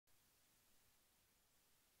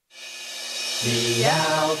The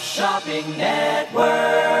ALF Shopping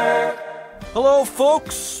Network. Hello,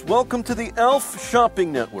 folks. Welcome to the ALF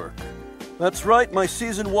Shopping Network. That's right, my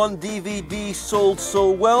Season 1 DVD sold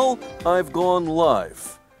so well, I've gone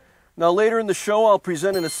live. Now, later in the show, I'll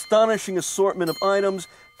present an astonishing assortment of items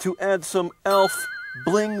to add some ALF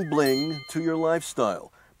bling-bling to your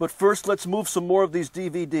lifestyle. But first, let's move some more of these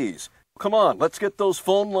DVDs. Come on, let's get those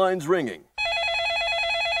phone lines ringing.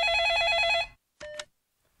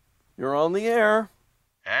 You're on the air.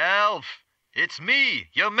 Alf, it's me,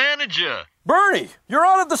 your manager. Bernie, you're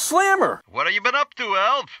out of the slammer. What have you been up to,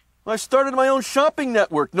 Alf? I started my own shopping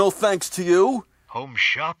network, no thanks to you. Home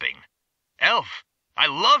shopping. Alf, I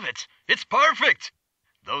love it. It's perfect.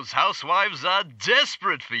 Those housewives are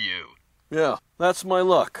desperate for you. Yeah, that's my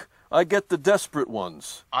luck. I get the desperate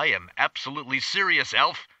ones. I am absolutely serious,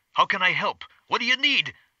 Alf. How can I help? What do you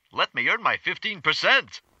need? Let me earn my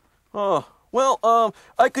 15%. Well,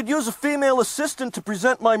 I could use a female assistant to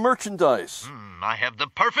present my merchandise. I have the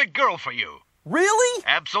perfect girl for you. Really?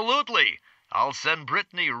 Absolutely. I'll send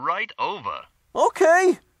Brittany right over.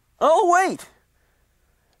 Okay, I'll wait.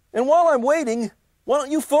 And while I'm waiting, why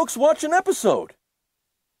don't you folks watch an episode?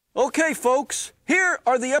 Okay, folks, here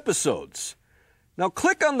are the episodes. Now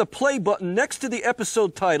click on the play button next to the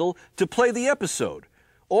episode title to play the episode.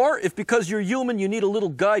 Or, if because you're human you need a little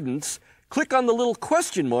guidance, click on the little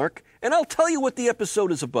question mark and I'll tell you what the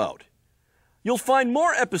episode is about. You'll find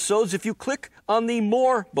more episodes if you click on the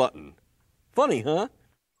More button. Funny, huh?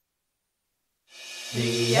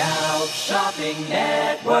 The ALF Shopping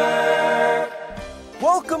Network.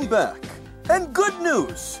 Welcome back. And good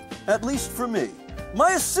news, at least for me.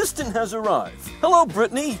 My assistant has arrived. Hello,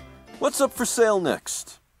 Brittany. What's up for sale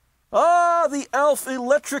next? The ALF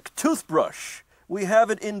electric toothbrush. We have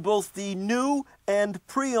it in both the new and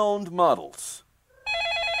pre-owned models.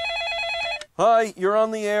 Hi, you're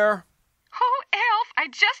on the air. Oh, Alf, I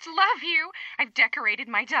just love you. I've decorated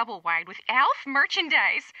my double wide with Alf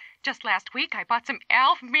merchandise. Just last week, I bought some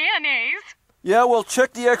Alf mayonnaise. Yeah, well,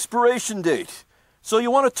 check the expiration date. So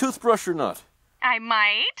you want a toothbrush or not? I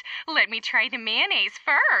might. Let me try the mayonnaise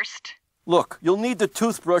first. Look, you'll need the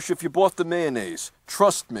toothbrush if you bought the mayonnaise.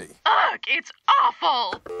 Trust me. Ugh, it's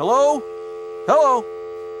awful. Hello? Hello?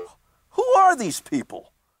 Who are these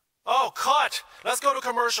people? Oh, cut! Let's go to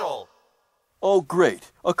commercial. Oh,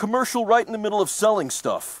 great. A commercial right in the middle of selling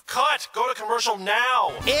stuff. Cut! Go to commercial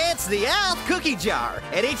now! It's the ALF Cookie Jar.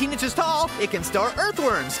 At 18 inches tall, it can store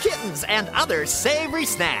earthworms, kittens, and other savory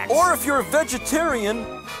snacks. Or if you're a vegetarian,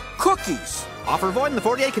 cookies. Offer void in the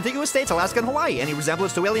 48 contiguous states, Alaska and Hawaii. Any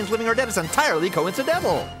resemblance to aliens living or dead is entirely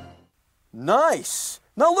coincidental. Nice.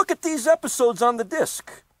 Now look at these episodes on the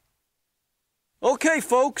disc. Okay,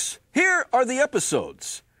 folks, here are the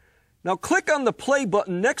episodes. Now click on the play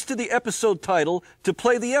button next to the episode title to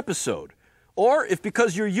play the episode. Or, if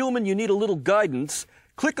because you're human you need a little guidance,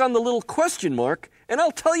 click on the little question mark and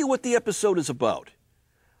I'll tell you what the episode is about.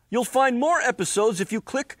 You'll find more episodes if you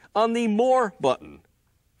click on the More button.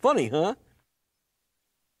 Funny, huh?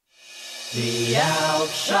 The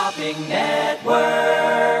ALF Shopping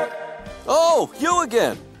Network. Oh, you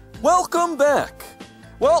again. Welcome back.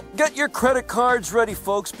 Well, get your credit cards ready,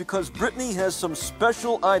 folks, because Brittany has some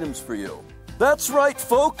special items for you. That's right,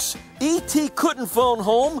 folks. E.T. couldn't phone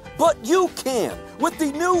home, but you can with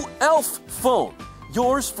the new ALF phone.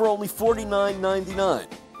 Yours for only $49.99.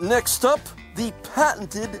 Next up, the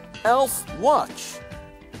patented ALF watch.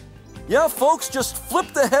 Yeah, folks, just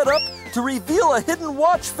flip the head up to reveal a hidden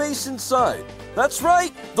watch face inside. That's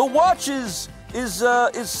right, the watch is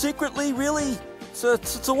secretly really,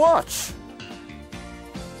 it's a watch.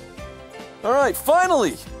 All right,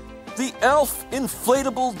 finally, the ALF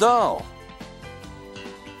inflatable doll.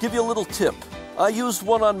 Give you a little tip. I used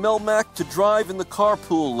one on Melmac to drive in the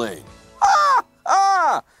carpool lane.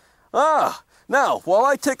 Now, while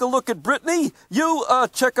I take a look at Brittany, you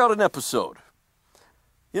check out an episode.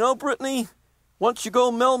 You know, Brittany, once you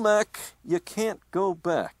go Melmac, you can't go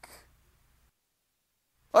back.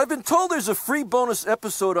 I've been told there's a free bonus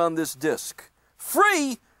episode on this disc.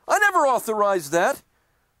 Free? I never authorized that.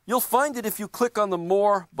 You'll find it if you click on the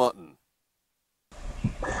More button.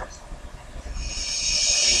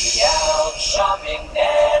 The ALF Shopping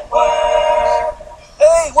Network.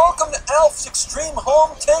 Hey, welcome to ALF's Extreme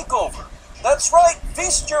Home Takeover. That's right,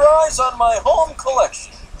 feast your eyes on my home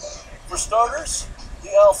collection. For starters, the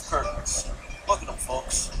ALF curtains. Look at them,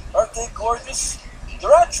 folks. Aren't they gorgeous?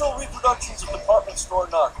 They're actual reproductions of department store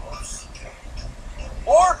knockoffs.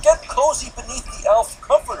 Or get cozy beneath the ALF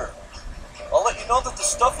comforter. I'll let you know that the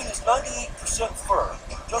stuffing is 98% fur,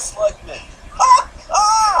 just like me.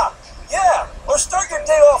 Yeah! Or start your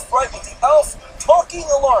day off right with the ALF talking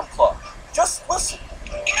alarm clock. Just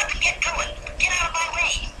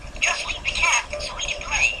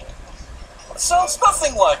sounds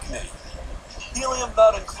nothing like me. Helium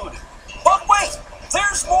not included. But wait,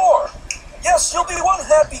 there's more. Yes, you'll be one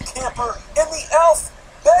happy camper in the ALF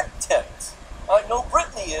bed tent. I know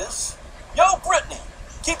Brittany is. Yo, Brittany,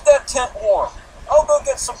 keep that tent warm. I'll go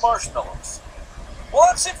get some marshmallows. Well,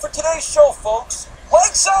 that's it for today's show, folks.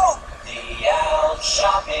 Lights out! The ALF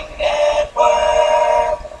Shopping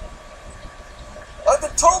Network. I've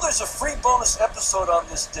been told there's a free bonus episode on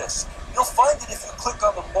this disc. You'll find it if you click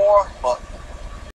on the More button.